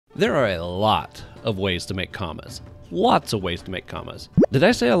There are a lot of ways to make commas. Lots of ways to make commas. Did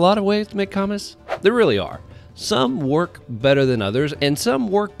I say a lot of ways to make commas? There really are. Some work better than others, and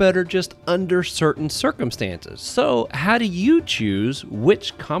some work better just under certain circumstances. So how do you choose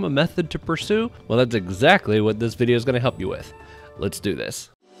which comma method to pursue? Well, that's exactly what this video is going to help you with. Let's do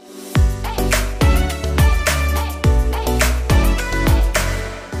this.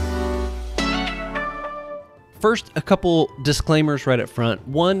 First, a couple disclaimers right up front.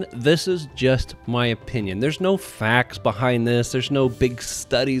 One, this is just my opinion. There's no facts behind this. There's no big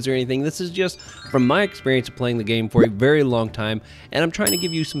studies or anything. This is just from my experience of playing the game for a very long time, and I'm trying to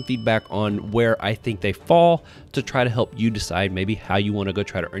give you some feedback on where I think they fall to try to help you decide maybe how you want to go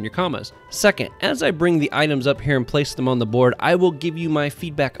try to earn your commas. Second, as I bring the items up here and place them on the board, I will give you my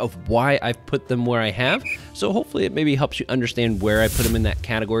feedback of why I've put them where I have. So hopefully it maybe helps you understand where I put them in that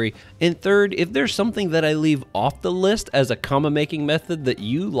category. And third, if there's something that I leave off the list as a comma making method that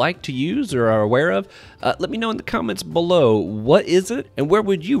you like to use or are aware of, let me know in the comments below. What is it and where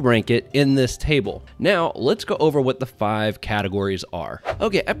would you rank it in this table? Now let's go over what the 5 categories are.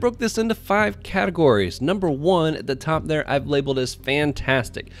 Okay, I broke this into 5 categories. Number 1 at the top there, I've labeled as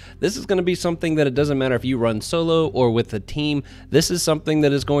fantastic. This is going to be something that it doesn't matter if you run solo or with a team. This is something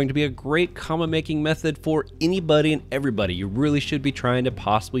that is going to be a great comma making method for anybody and everybody. You really should be trying to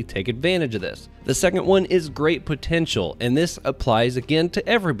possibly take advantage of this. The second one is great potential, and this applies again to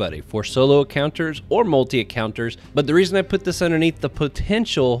everybody for solo accounters or multi-accounters. But the reason I put this underneath the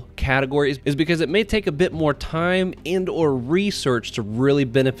potential category is because it may take a bit more time and or research to really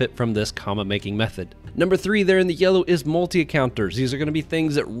benefit from this comma making method. Number 3 there in the yellow is multi-accounters. These are going to be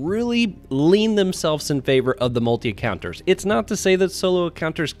things that really lean themselves in favor of the multi-accounters. It's not to say that solo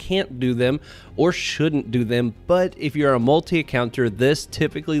accounters can't do them or shouldn't do them, but if you're a multi-accounter, this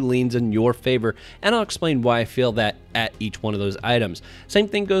typically leans in your favor, and I'll explain why I feel that at each one of those items. Same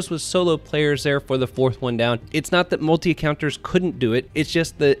thing goes with solo players there for the 4th one down. It's not that multi-accounters couldn't do it, it's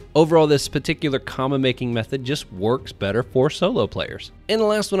just that overall this particular comma making method just works better for solo players. And the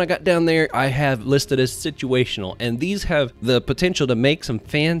last one I got down there I have listed as situational, and these have the potential to make some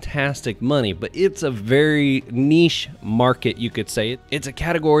fantastic money, but it's a very niche market, you could say. It's a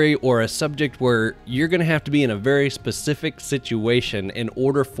category or a subject where you're going to have to be in a very specific situation in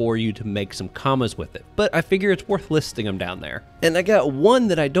order for you to make some commas with it. But I figure it's worth listing them down there. And I got one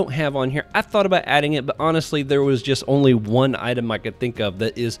that I don't have on here. I thought about adding it, but honestly there was just only one item I could think of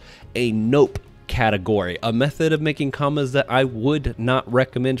that is a nope category, a method of making commas that I would not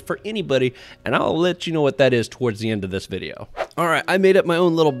recommend for anybody, and I'll let you know what that is towards the end of this video. Alright, I made up my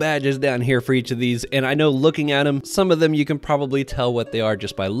own little badges down here for each of these, and I know looking at them, some of them you can probably tell what they are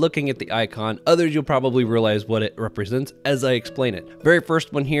just by looking at the icon. Others you'll probably realize what it represents as I explain it. Very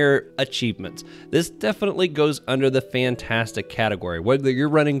first one here, achievements. This definitely goes under the fantastic category. Whether you're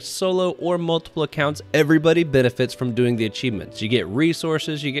running solo or multiple accounts, everybody benefits from doing the achievements. You get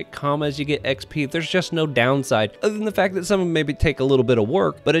resources, you get commas, you get XP. There's just no downside other than the fact that some of them maybe take a little bit of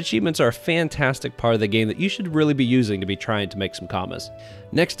work, but achievements are a fantastic part of the game that you should really be using to be trying to make some commas.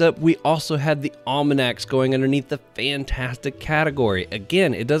 Next up, we also had the almanacs going underneath the fantastic category.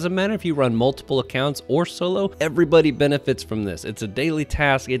 Again, it doesn't matter if you run multiple accounts or solo, everybody benefits from this. It's a daily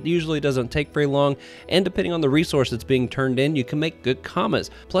task, it usually doesn't take very long, and depending on the resource that's being turned in, you can make good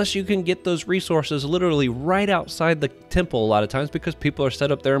commas. Plus, you can get those resources literally right outside the temple a lot of times because people are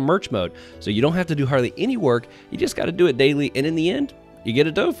set up there in merch mode. So you don't have to do hardly any work, you just got to do it daily, and in the end, you get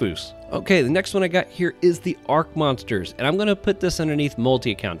a Dofus. Okay, the next one I got here is the Arc Monsters, and I'm going to put this underneath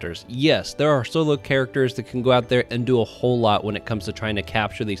multi-accounters. Yes, there are solo characters that can go out there and do a whole lot when it comes to trying to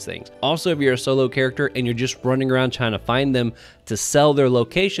capture these things. Also, if you're a solo character and you're just running around trying to find them to sell their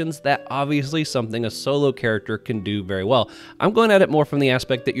locations, that obviously something a solo character can do very well. I'm going at it more from the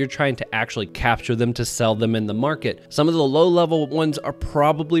aspect that you're trying to actually capture them to sell them in the market. Some of the low-level ones are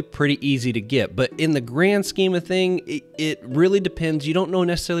probably pretty easy to get, but in the grand scheme of thing, it really depends. You don't know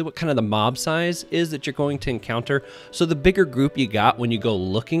necessarily what kind of the mob size is that you're going to encounter, so the bigger group you got when you go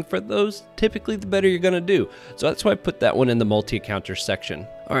looking for those, typically the better you're going to do. So that's why I put that one in the multi-encounter section.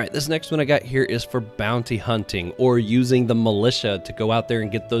 Alright, this next one I got here is for bounty hunting or using the militia to go out there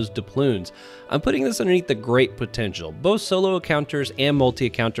and get those doubloons. I'm putting this underneath the great potential. Both solo accounters and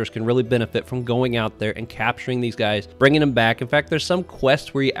multi-accounters can really benefit from going out there and capturing these guys, bringing them back. In fact, there's some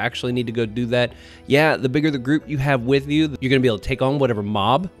quests where you actually need to go do that. Yeah, the bigger the group you have with you, you're going to be able to take on whatever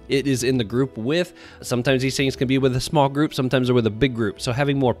mob it is in the group with. Sometimes these things can be with a small group, sometimes they're with a big group. So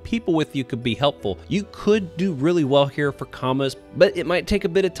having more people with you could be helpful. You could do really well here for commas, but it might take a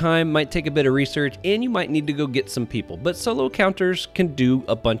bit bit of time, might take a bit of research, and you might need to go get some people, but solo encounters can do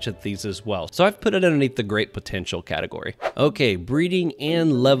a bunch of these as well. So I've put it underneath the great potential category. Okay, breeding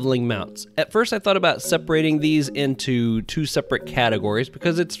and leveling mounts. At first I thought about separating these into two separate categories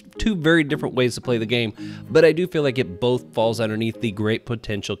because it's two very different ways to play the game, but I do feel like it both falls underneath the great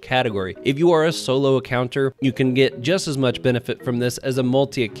potential category. If you are a solo encounter, you can get just as much benefit from this as a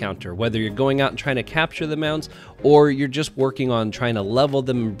multi-encounter, whether you're going out and trying to capture the mounts or you're just working on trying to level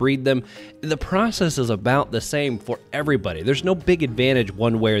them and breed them. The process is about the same for everybody. There's no big advantage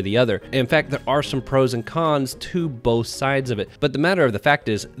one way or the other. In fact, there are some pros and cons to both sides of it. But the matter of the fact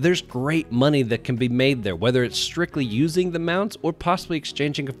is, there's great money that can be made there, whether it's strictly using the mounts or possibly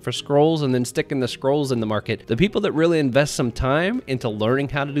exchanging for scrolls and then sticking the scrolls in the market. The people that really invest some time into learning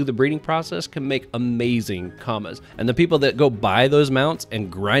how to do the breeding process can make amazing commas. And the people that go buy those mounts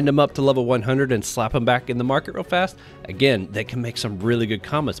and grind them up to level 100 and slap them back in the market real fast, again, they can make some really good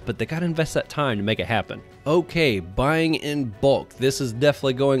commas, but they gotta invest that time to make it happen. Okay, buying in bulk. This is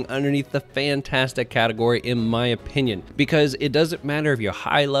definitely going underneath the fantastic category in my opinion, because it doesn't matter if you're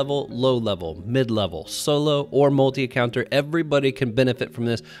high level, low level, mid level, solo, or multi-encounter, everybody can benefit from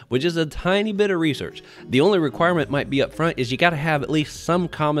this, which is a tiny bit of research. The only requirement might be up front is you gotta have at least some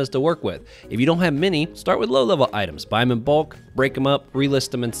commas to work with. If you don't have many, start with low level items, buy them in bulk, break them up,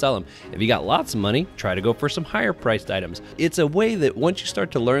 relist them and sell them. If you got lots of money, try to go for some higher priced items. It's a way that once you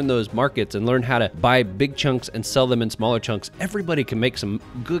start to learn those markets and learn how to buy big chunks and sell them in smaller chunks, everybody can make some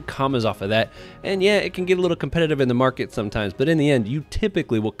good commas off of that. And yeah, it can get a little competitive in the market sometimes, but in the end, you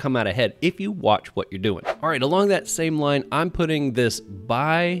typically will come out ahead if you watch what you're doing. All right, along that same line, I'm putting this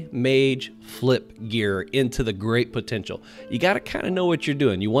buy, mage, flip gear into the great potential. You got to kind of know what you're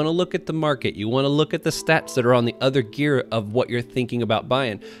doing. You want to look at the market. You want to look at the stats that are on the other gear of what you're thinking about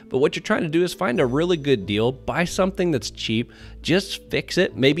buying. But what you're trying to do is find a really good deal, buy something that's cheap, just fix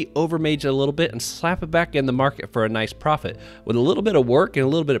it, maybe overmage it a little bit and slap it back in the market for a nice profit. With a little bit of work and a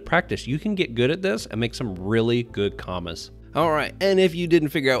little bit of practice, you can get good at this and make some really good commas. All right, and if you didn't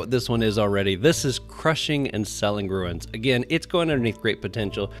figure out what this one is already, this is crushing and selling ruins. Again, it's going underneath great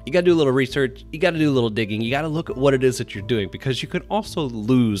potential. You gotta do a little research, you gotta do a little digging, you gotta look at what it is that you're doing, because you can also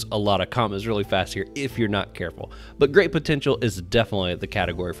lose a lot of commas really fast here if you're not careful. But great potential is definitely the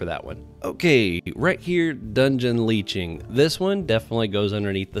category for that one. Okay, right here, dungeon leeching. This one definitely goes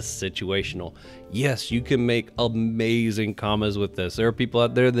underneath the situational. Yes, you can make amazing commas with this. There are people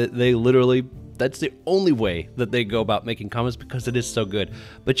out there that they literally, that's the only way that they go about making commas because it is so good.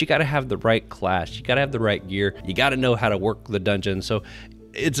 But you got to have the right class, you got to have the right gear, you got to know how to work the dungeon. So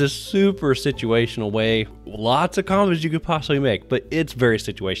it's a super situational way. Lots of commas you could possibly make, but it's very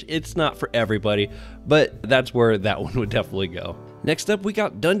situational. It's not for everybody, but that's where that one would definitely go. Next up, we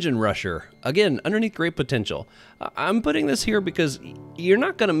got Dungeon Rusher. Again, underneath great potential. I'm putting this here because you're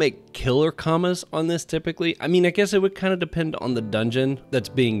not going to make killer commas on this typically. I mean, I guess it would kind of depend on the dungeon that's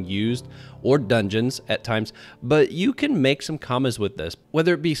being used, or dungeons at times, but you can make some commas with this,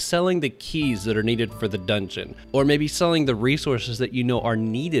 whether it be selling the keys that are needed for the dungeon, or maybe selling the resources that you know are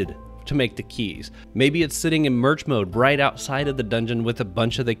needed to make the keys. Maybe it's sitting in merch mode right outside of the dungeon with a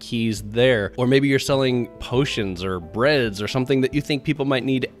bunch of the keys there. Or maybe you're selling potions or breads or something that you think people might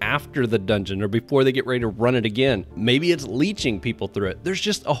need after the dungeon or before they get ready to run it again. Maybe it's leeching people through it. There's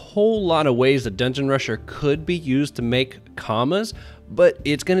just a whole lot of ways a Dungeon Rusher could be used to make commas, but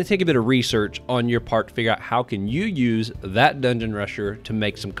it's going to take a bit of research on your part to figure out how can you use that Dungeon Rusher to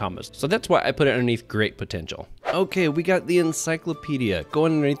make some commas. So that's why I put it underneath great potential. Okay, we got the encyclopedia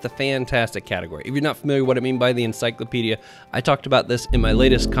going underneath the fantastic category. If you're not familiar with what I mean by the encyclopedia, I talked about this in my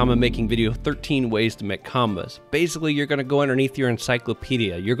latest comma making video, 13 ways to make commas. Basically, you're going to go underneath your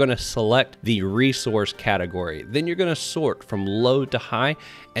encyclopedia. You're going to select the resource category. Then you're going to sort from low to high,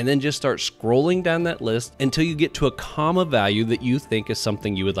 and then just start scrolling down that list until you get to a comma value that you think is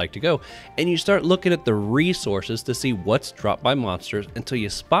something you would like to go. And you start looking at the resources to see what's dropped by monsters until you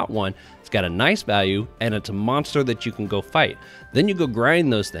spot one. It's got a nice value and it's a monster that you can go fight. Then you go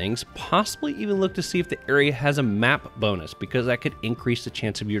grind those things, possibly even look to see if the area has a map bonus, because that could increase the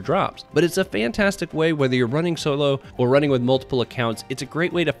chance of your drops. But it's a fantastic way, whether you're running solo or running with multiple accounts, it's a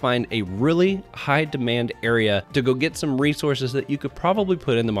great way to find a really high demand area to go get some resources that you could probably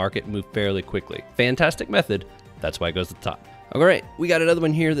put in the market and move fairly quickly. Fantastic method. That's why it goes to the top. All right, we got another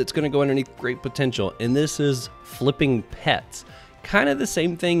one here that's going to go underneath great potential, and this is flipping pets. Kind of the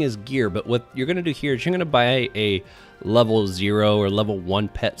same thing as gear, but what you're going to do here is you're going to buy a level 0 or level 1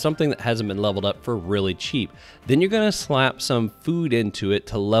 pet, something that hasn't been leveled up for really cheap. Then you're going to slap some food into it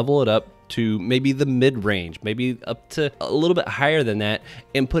to level it up to maybe the mid-range, maybe up to a little bit higher than that,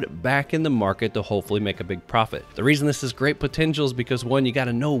 and put it back in the market to hopefully make a big profit. The reason this is great potential is because, one, you got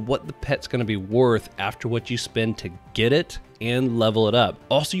to know what the pet's going to be worth after what you spend to get it and level it up.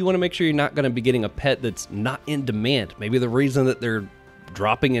 Also, you want to make sure you're not going to be getting a pet that's not in demand. Maybe the reason that they're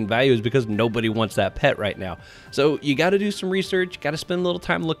dropping in value is because nobody wants that pet right now. So you got to do some research, got to spend a little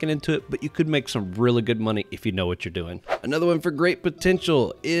time looking into it, but you could make some really good money if you know what you're doing. Another one for great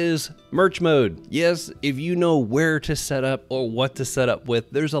potential is merch mode. Yes, if you know where to set up or what to set up with,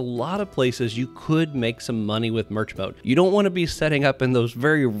 there's a lot of places you could make some money with merch mode. You don't want to be setting up in those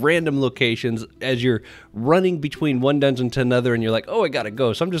very random locations as you're running between one dungeon to another and you're like, oh, I gotta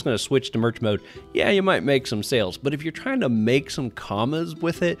go, so I'm just going to switch to merch mode. Yeah, you might make some sales, but if you're trying to make some commas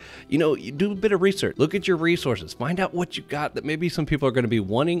with it, you know, you do a bit of research, look at your resources, find out what you got that maybe some people are going to be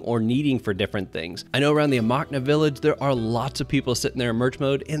wanting or needing for different things. I know around the Amakna village there are lots of people sitting there in merch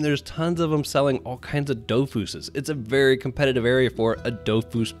mode, and there's tons of them selling all kinds of dofuses. It's a very competitive area for a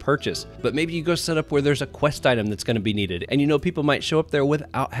dofus purchase, but maybe you go set up where there's a quest item that's going to be needed, and you know people might show up there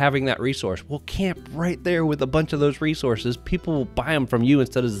without having that resource. Well, camp right there with a bunch of those resources. People will buy them from you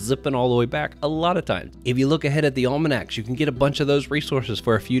instead of zipping all the way back a lot of times. If you look ahead at the almanacs, you can get a bunch of those resources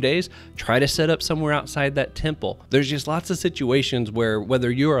for a few days. Try to set up somewhere outside that temple. There's just lots of situations where whether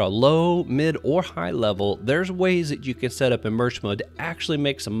you're a low, mid, or high level, there's ways that you can set up in merch mode to actually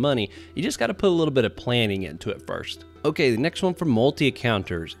make some money. You just got to put a little bit of planning into it first. Okay, the next one for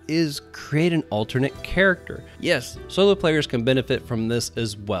multi-accounters is create an alternate character. Yes, solo players can benefit from this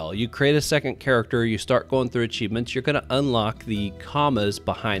as well. You create a second character, you start going through achievements, you're going to unlock the commas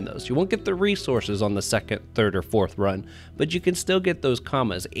behind those. You won't get the resources on the second, third, or fourth run, but you can still get those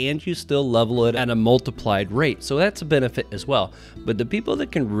commas and you still level it at a multiplied rate. So that's a benefit as well. But the people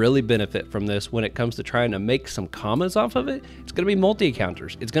that can really benefit from this when it comes to trying to make some commas off of it, it's going to be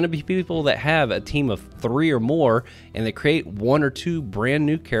multi-accounters. It's going to be people that have a team of 3 or more, and they create 1 or 2 brand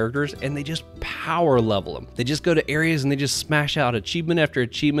new characters and they just power level them. They just go to areas and they just smash out achievement after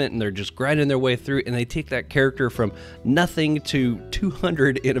achievement, and they're just grinding their way through, and they take that character from nothing to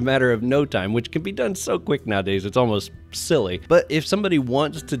 200 in a matter of no time, which can be done so quick nowadays, it's almost silly. But if somebody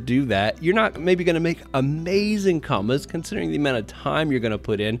wants to do that, you're not maybe going to make amazing commas considering the amount of time you're going to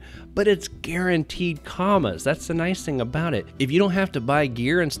put in, but it's guaranteed commas. That's the nice thing about it. If you don't have to buy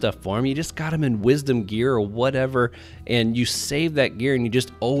gear and stuff for them, you just got them in wisdom gear or whatever, and you save that gear and you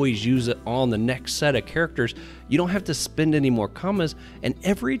just always use it on the next set of characters. You don't have to spend any more commas, and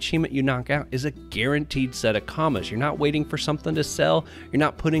every achievement you knock out is a guaranteed set of commas. You're not waiting for something to sell. You're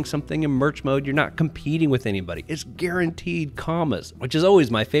not putting something in merch mode. You're not competing with anybody. It's guaranteed commas, which is always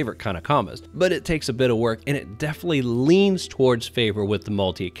my favorite kind of commas, but it takes a bit of work, and it definitely leans towards favor with the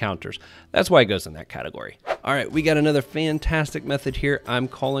multi-accounters. That's why it goes in that category. All right, we got another fantastic method here I'm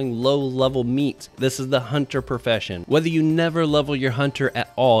calling low-level meats. This is the hunter profession. Whether you never level your hunter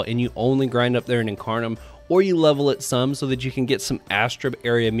at all and you only grind up there in Incarnum, or you level it some so that you can get some Astrib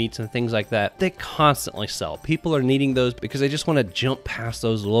area meats and things like that, they constantly sell. People are needing those because they just want to jump past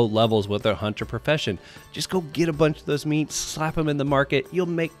those low levels with their hunter profession. Just go get a bunch of those meats, slap them in the market, you'll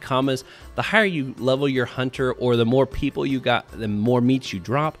make commas. The higher you level your hunter, or the more people you got, the more meats you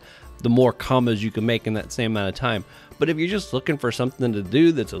drop, the more commas you can make in that same amount of time. But if you're just looking for something to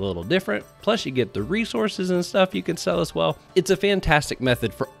do that's a little different, plus you get the resources and stuff you can sell as well, it's a fantastic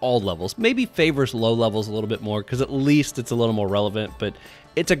method for all levels. Maybe favors low levels a little bit more because at least it's a little more relevant, but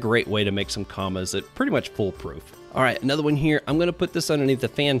it's a great way to make some commas that pretty much foolproof. All right, another one here. I'm going to put this underneath the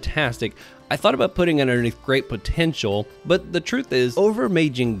fantastic. I thought about putting it underneath great potential, but the truth is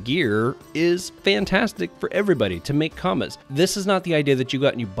over-maging gear is fantastic for everybody to make commas. This is not the idea that you go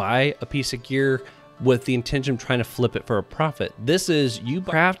out and you buy a piece of gear with the intention of trying to flip it for a profit. This is you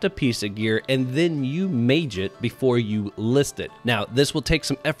craft a piece of gear and then you mage it before you list it. Now, this will take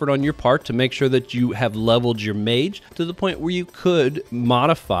some effort on your part to make sure that you have leveled your mage to the point where you could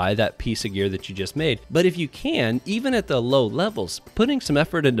modify that piece of gear that you just made. But if you can, even at the low levels, putting some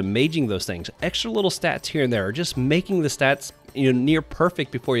effort into maging those things, extra little stats here and there, or just making the stats near perfect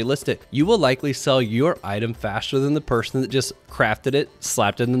before you list it, you will likely sell your item faster than the person that just crafted it,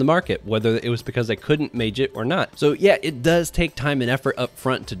 slapped it in the market, whether it was because they couldn't mage it or not. So yeah, it does take time and effort up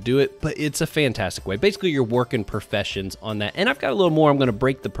front to do it, but it's a fantastic way. Basically, you're working professions on that. And I've got a little more. I'm going to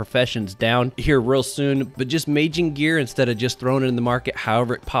break the professions down here real soon, but just maging gear instead of just throwing it in the market,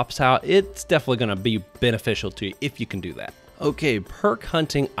 however it pops out, it's definitely going to be beneficial to you if you can do that. Okay, perk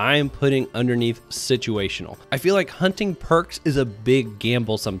hunting I'm putting underneath situational. I feel like hunting perks is a big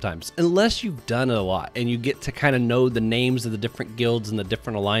gamble sometimes, unless you've done it a lot and you get to kind of know the names of the different guilds and the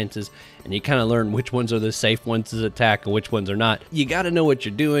different alliances, and you kind of learn which ones are the safe ones to attack and which ones are not. You got to know what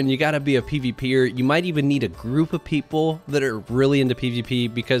you're doing. You got to be a PvPer. You might even need a group of people that are really into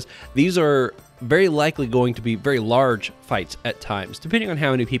PvP, because these are very likely going to be very large fights at times, depending on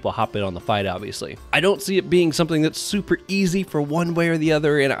how many people hop in on the fight, obviously. I don't see it being something that's super easy for one way or the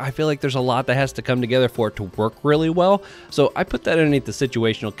other, and I feel like there's a lot that has to come together for it to work really well. So I put that underneath the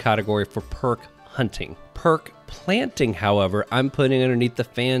situational category for perk hunting. Perk planting, however, I'm putting underneath the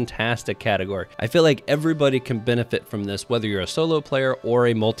fantastic category. I feel like everybody can benefit from this, whether you're a solo player or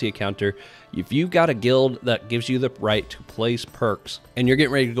a multi-accounter. If you've got a guild that gives you the right to place perks and you're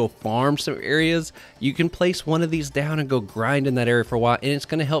getting ready to go farm some areas, you can place one of these down and go grind in that area for a while, and it's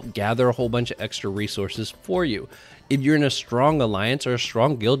going to help gather a whole bunch of extra resources for you. If you're in a strong alliance or a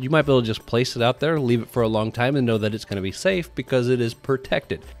strong guild, you might be able to just place it out there, leave it for a long time, and know that it's going to be safe because it is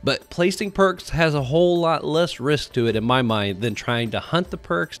protected. But placing perks has a whole lot less risk to it in my mind than trying to hunt the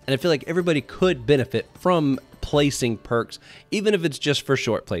perks, and I feel like everybody could benefit from placing perks, even if it's just for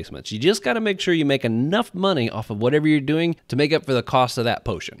short placements. You just got to make sure you make enough money off of whatever you're doing to make up for the cost of that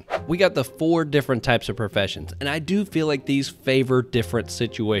potion. We got the 4 different types of professions, and I do feel like these favor different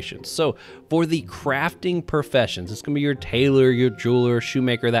situations. So for the crafting professions, it's gonna be your tailor, your jeweler,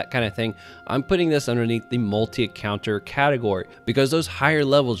 shoemaker, that kind of thing. I'm putting this underneath the multi-accounter category, because those higher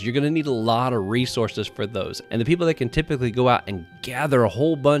levels, you're gonna need a lot of resources for those. And the people that can typically go out and gather a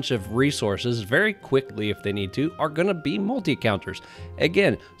whole bunch of resources very quickly if they need to are gonna be multi-accounters.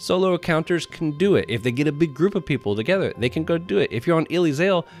 Again, solo accounters can do it. If they get a big group of people together, they can go do it. If you're on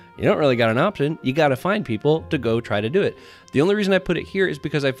Elizale, you don't really got an option. You got to find people to go try to do it. The only reason I put it here is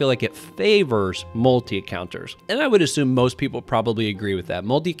because I feel like it favors multi-accounters. And I would assume most people probably agree with that.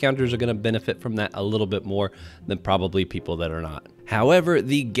 Multi-accounters are going to benefit from that a little bit more than probably people that are not. However,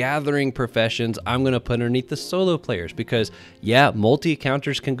 the gathering professions, I'm going to put underneath the solo players, because yeah,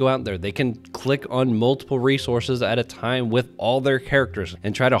 multi-accounters can go out there. They can click on multiple resources at a time with all their characters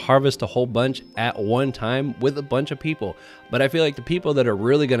and try to harvest a whole bunch at one time with a bunch of people. But I feel like the people that are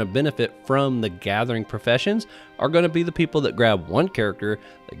really going to benefit from the gathering professions are going to be the people that grab one character,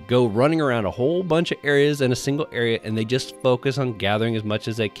 that go running around a whole bunch of areas in a single area, and they just focus on gathering as much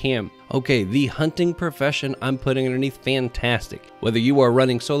as they can. Okay, the hunting profession I'm putting underneath fantastic. Whether you are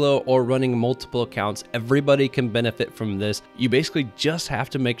running solo or running multiple accounts, everybody can benefit from this. You basically just have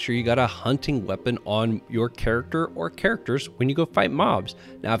to make sure you got a hunting weapon on your character or characters when you go fight mobs.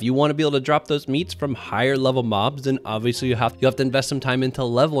 Now, if you want to be able to drop those meats from higher level mobs, then obviously you have to invest some time into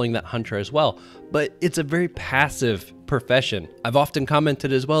leveling that hunter as well. But it's a very passive profession. I've often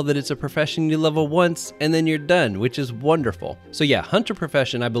commented as well that it's a profession you level once and then you're done, which is wonderful. So yeah, hunter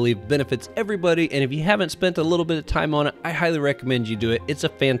profession I believe benefits everybody, and if you haven't spent a little bit of time on it, I highly recommend you do it. It's a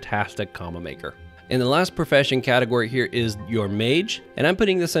fantastic combo maker. And the last profession category here is your mage, and I'm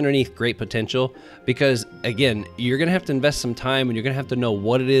putting this underneath great potential because, again, you're going to have to invest some time and you're going to have to know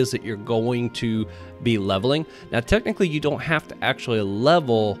what it is that you're going to be leveling. Now, technically, you don't have to actually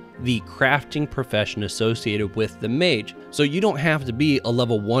level the crafting profession associated with the mage. So you don't have to be a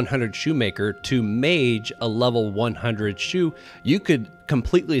level 100 shoemaker to mage a level 100 shoe. You could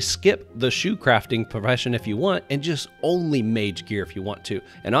completely skip the shoe crafting profession if you want and just only mage gear if you want to.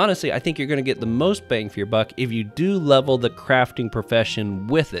 And honestly, I think you're going to get the most bang for your buck if you do level the crafting profession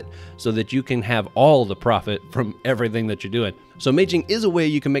with it, so that you can have all the profit from everything that you're doing. So maging is a way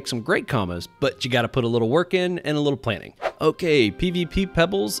you can make some great combos, but you got to put a little work in and a little planning. Okay, PvP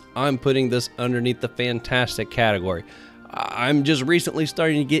Pebbles, I'm putting this underneath the fantastic category. I'm just recently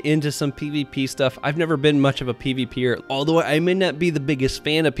starting to get into some PvP stuff. I've never been much of a PvPer, although I may not be the biggest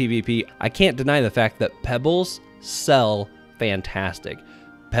fan of PvP. I can't deny the fact that Pebbles sell fantastic.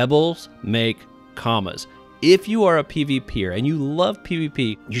 Pebbles make commas. If you are a PvPer and you love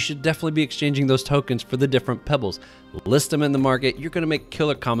PvP, you should definitely be exchanging those tokens for the different pebbles. List them in the market. You're going to make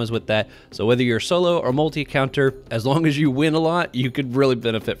killer commas with that. So whether you're solo or multi-counter, as long as you win a lot, you could really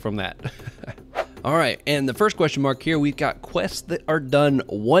benefit from that. All right, and the first question mark here, we've got quests that are done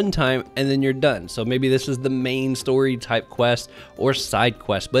one time and then you're done. So maybe this is the main story type quest or side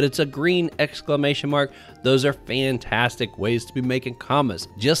quest, but it's a green exclamation mark. Those are fantastic ways to be making commas.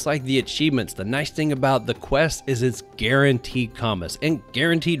 Just like the achievements, the nice thing about the quest is it's guaranteed commas and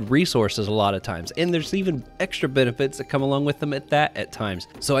guaranteed resources a lot of times. And there's even extra benefits that come along with them at times.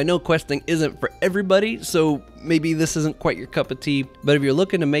 So I know questing isn't for everybody, so maybe this isn't quite your cup of tea, but if you're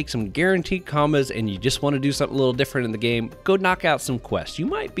looking to make some guaranteed commas and you just want to do something a little different in the game, go knock out some quests. You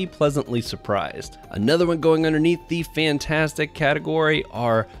might be pleasantly surprised. Another one going underneath the fantastic category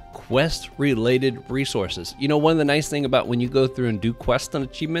are quest-related resources. You know, one of the nice things about when you go through and do quests and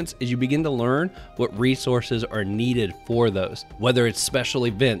achievements is you begin to learn what resources are needed for those. Whether it's special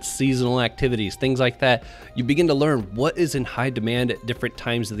events, seasonal activities, things like that, you begin to learn what is in high demand at different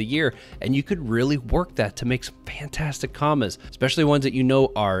times of the year, and you could really work that to make some fantastic commas, especially ones that you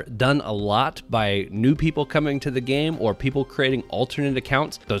know are done a lot by new people coming to the game or people creating alternate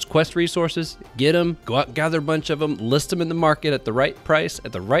accounts. Those quest resources, get them, go out and gather a bunch of them, list them in the market at the right price,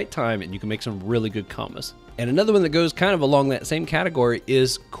 at the right time, and you can make some really good commas. And another one that goes kind of along that same category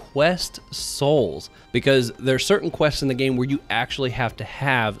is quest souls, because there are certain quests in the game where you actually have to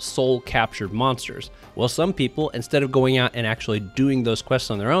have soul captured monsters. Well, some people, instead of going out and actually doing those quests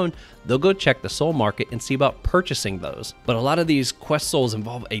on their own, they'll go check the soul market and see about purchasing those. But a lot of these quest souls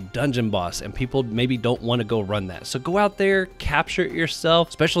involve a dungeon boss, and people maybe don't want to go run that. So go out there, capture it yourself,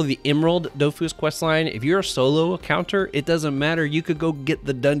 especially the Emerald Dofus quest line. If you're a solo encounter, it doesn't matter. You could go get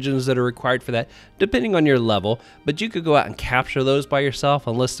the dungeons that are required for that, depending on your level, but you could go out and capture those by yourself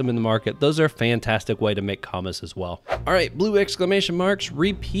and list them in the market. Those are a fantastic way to make commas as well. All right, blue exclamation marks,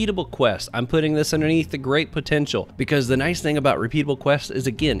 repeatable quests. I'm putting this underneath the great potential, because the nice thing about repeatable quests is,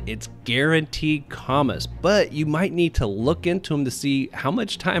 again, it's guaranteed commas, but you might need to look into them to see how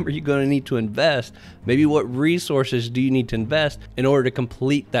much time are you going to need to invest, maybe what resources do you need to invest in order to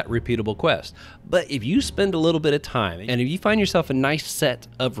complete that repeatable quest. But if you spend a little bit of time, and if you find yourself a nice set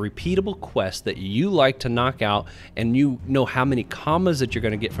of repeatable quests that you like to knock out, and you know how many commas that you're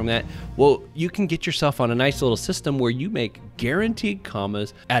going to get from that, well, you can get yourself on a nice little system where you make guaranteed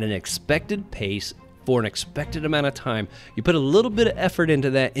commas at an expected pace for an expected amount of time. You put a little bit of effort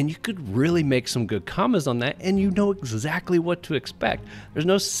into that, and you could really make some good commas on that, and you know exactly what to expect. There's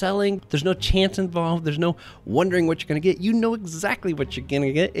no selling, there's no chance involved, there's no wondering what you're going to get. You know exactly what you're going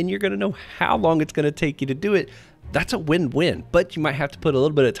to get, and you're going to know how long it's going to take you to do it. That's a win-win, but you might have to put a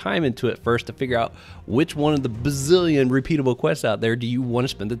little bit of time into it first to figure out which one of the bazillion repeatable quests out there do you want to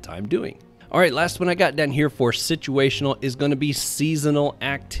spend the time doing. All right, last one I got down here for situational is going to be seasonal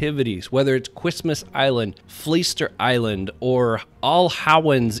activities, whether it's Christmas Island, Fleester Island, or All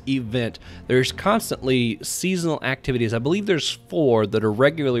Howens event. There's constantly seasonal activities. I believe there's 4 that are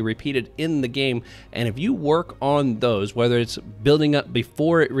regularly repeated in the game, and if you work on those, whether it's building up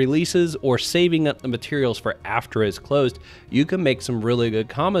before it releases or saving up the materials for after it's closed, you can make some really good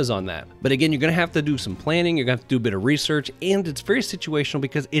commas on that. But again, you're going to have to do some planning, you're going to have to do a bit of research, and it's very situational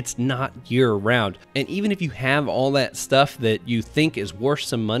because it's not year-round. And even if you have all that stuff that you think is worth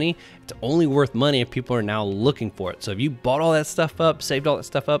some money, it's only worth money if people are now looking for it. So if you bought all that stuff up, saved all that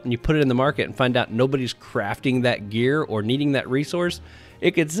stuff up, and you put it in the market and find out nobody's crafting that gear or needing that resource,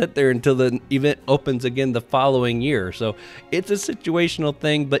 it could sit there until the event opens again the following year. So it's a situational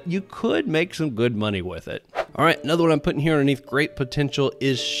thing, but you could make some good money with it. All right, another one I'm putting here underneath great potential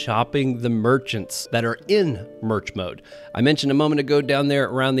is shopping the merchants that are in merch mode. I mentioned a moment ago down there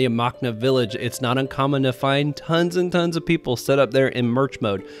around the Amakna village, it's not uncommon to find tons and tons of people set up there in merch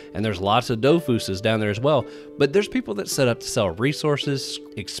mode. And there's lots of Dofuses down there as well. But there's people that set up to sell resources,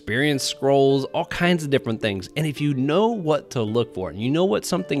 experience scrolls, all kinds of different things. And if you know what to look for, and you know what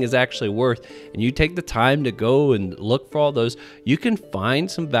something is actually worth, and you take the time to go and look for all those, you can find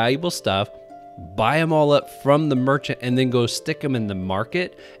some valuable stuff, buy them all up from the merchant, and then go stick them in the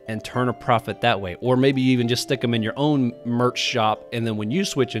market and turn a profit that way. Or maybe even just stick them in your own merch shop, and then when you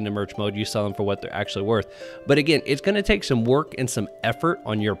switch into merch mode, you sell them for what they're actually worth. But again, it's going to take some work and some effort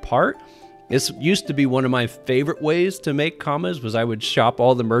on your part. This used to be one of my favorite ways to make commas, was I would shop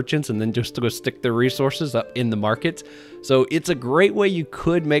all the merchants and then just go stick their resources up in the markets. So it's a great way you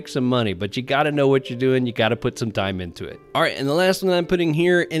could make some money, but you got to know what you're doing. You got to put some time into it. All right, and the last one I'm putting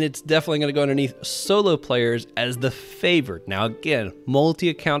here, and it's definitely going to go underneath solo players as the favored. Now, again,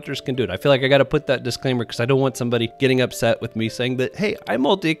 multi-accounters can do it. I feel like I got to put that disclaimer because I don't want somebody getting upset with me saying that, hey, I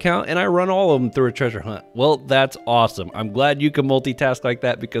multi-account and I run all of them through a treasure hunt. Well, that's awesome. I'm glad you can multitask like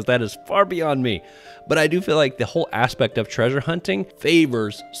that because that is far beyond me. But I do feel like the whole aspect of treasure hunting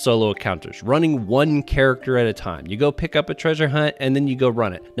favors solo accounters, running one character at a time. You go pick up a treasure hunt and then you go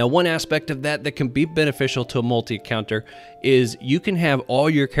run it. Now, one aspect of that that can be beneficial to a multi-accounter is you can have all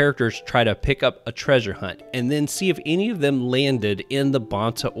your characters try to pick up a treasure hunt and then see if any of them landed in the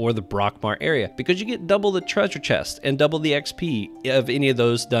Bonta or the Brockmar area, because you get double the treasure chest and double the XP of any of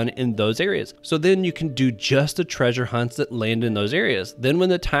those done in those areas. So then you can do just the treasure hunts that land in those areas. Then when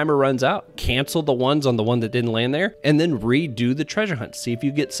the timer runs out, cancel the ones on the one that didn't land there and then redo the treasure hunt. See if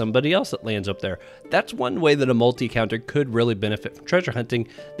you get somebody else that lands up there. That's one way that a multi-accounter could really benefit from treasure hunting,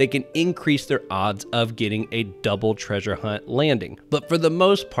 they can increase their odds of getting a double treasure hunt landing. But for the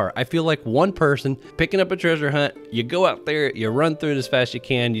most part, I feel like one person picking up a treasure hunt, you go out there, you run through it as fast as you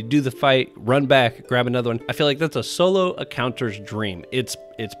can, you do the fight, run back, grab another one. I feel like that's a solo accounter's dream. It's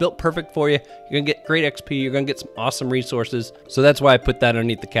built perfect for you. You're gonna get great XP, you're gonna get some awesome resources. So that's why I put that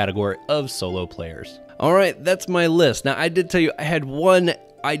underneath the category of solo players. All right, that's my list. Now, I did tell you I had one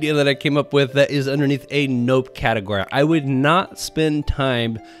idea that I came up with that is underneath a nope category. I would not spend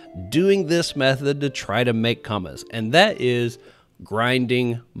time doing this method to try to make commas, and that is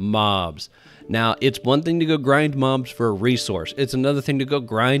grinding mobs. Now, it's one thing to go grind mobs for a resource. It's another thing to go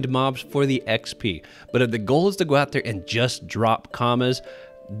grind mobs for the XP. But if the goal is to go out there and just drop commas,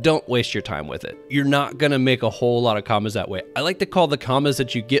 don't waste your time with it. You're not gonna make a whole lot of commas that way. I like to call the commas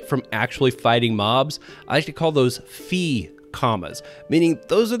that you get from actually fighting mobs, I like to call those fee commas, meaning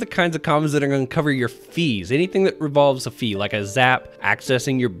those are the kinds of commas that are going to cover your fees. Anything that revolves a fee, like a zap,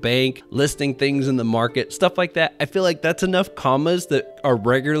 accessing your bank, listing things in the market, stuff like that. I feel like that's enough commas that are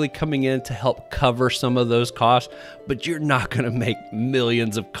regularly coming in to help cover some of those costs, but you're not going to make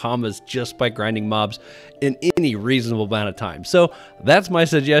millions of commas just by grinding mobs in any reasonable amount of time. So that's my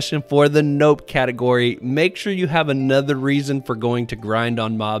suggestion for the nope category. Make sure you have another reason for going to grind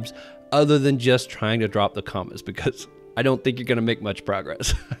on mobs other than just trying to drop the commas, because I don't think you're going to make much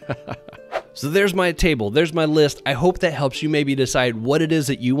progress. So there's my table, there's my list. I hope that helps you maybe decide what it is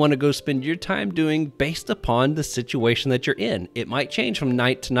that you want to go spend your time doing based upon the situation that you're in. It might change from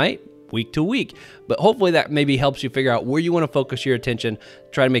night to night, week to week, but hopefully that maybe helps you figure out where you want to focus your attention,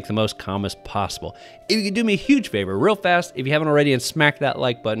 try to make the most commas possible. If you could do me a huge favor real fast, if you haven't already, and smack that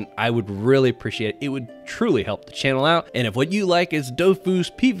like button, I would really appreciate it. It would truly help the channel out. And if what you like is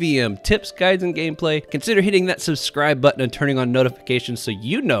Dofus PVM tips, guides, and gameplay, consider hitting that subscribe button and turning on notifications so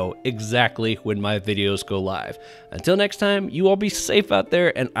you know exactly when my videos go live. Until next time, you all be safe out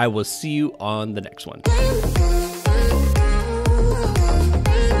there, and I will see you on the next one.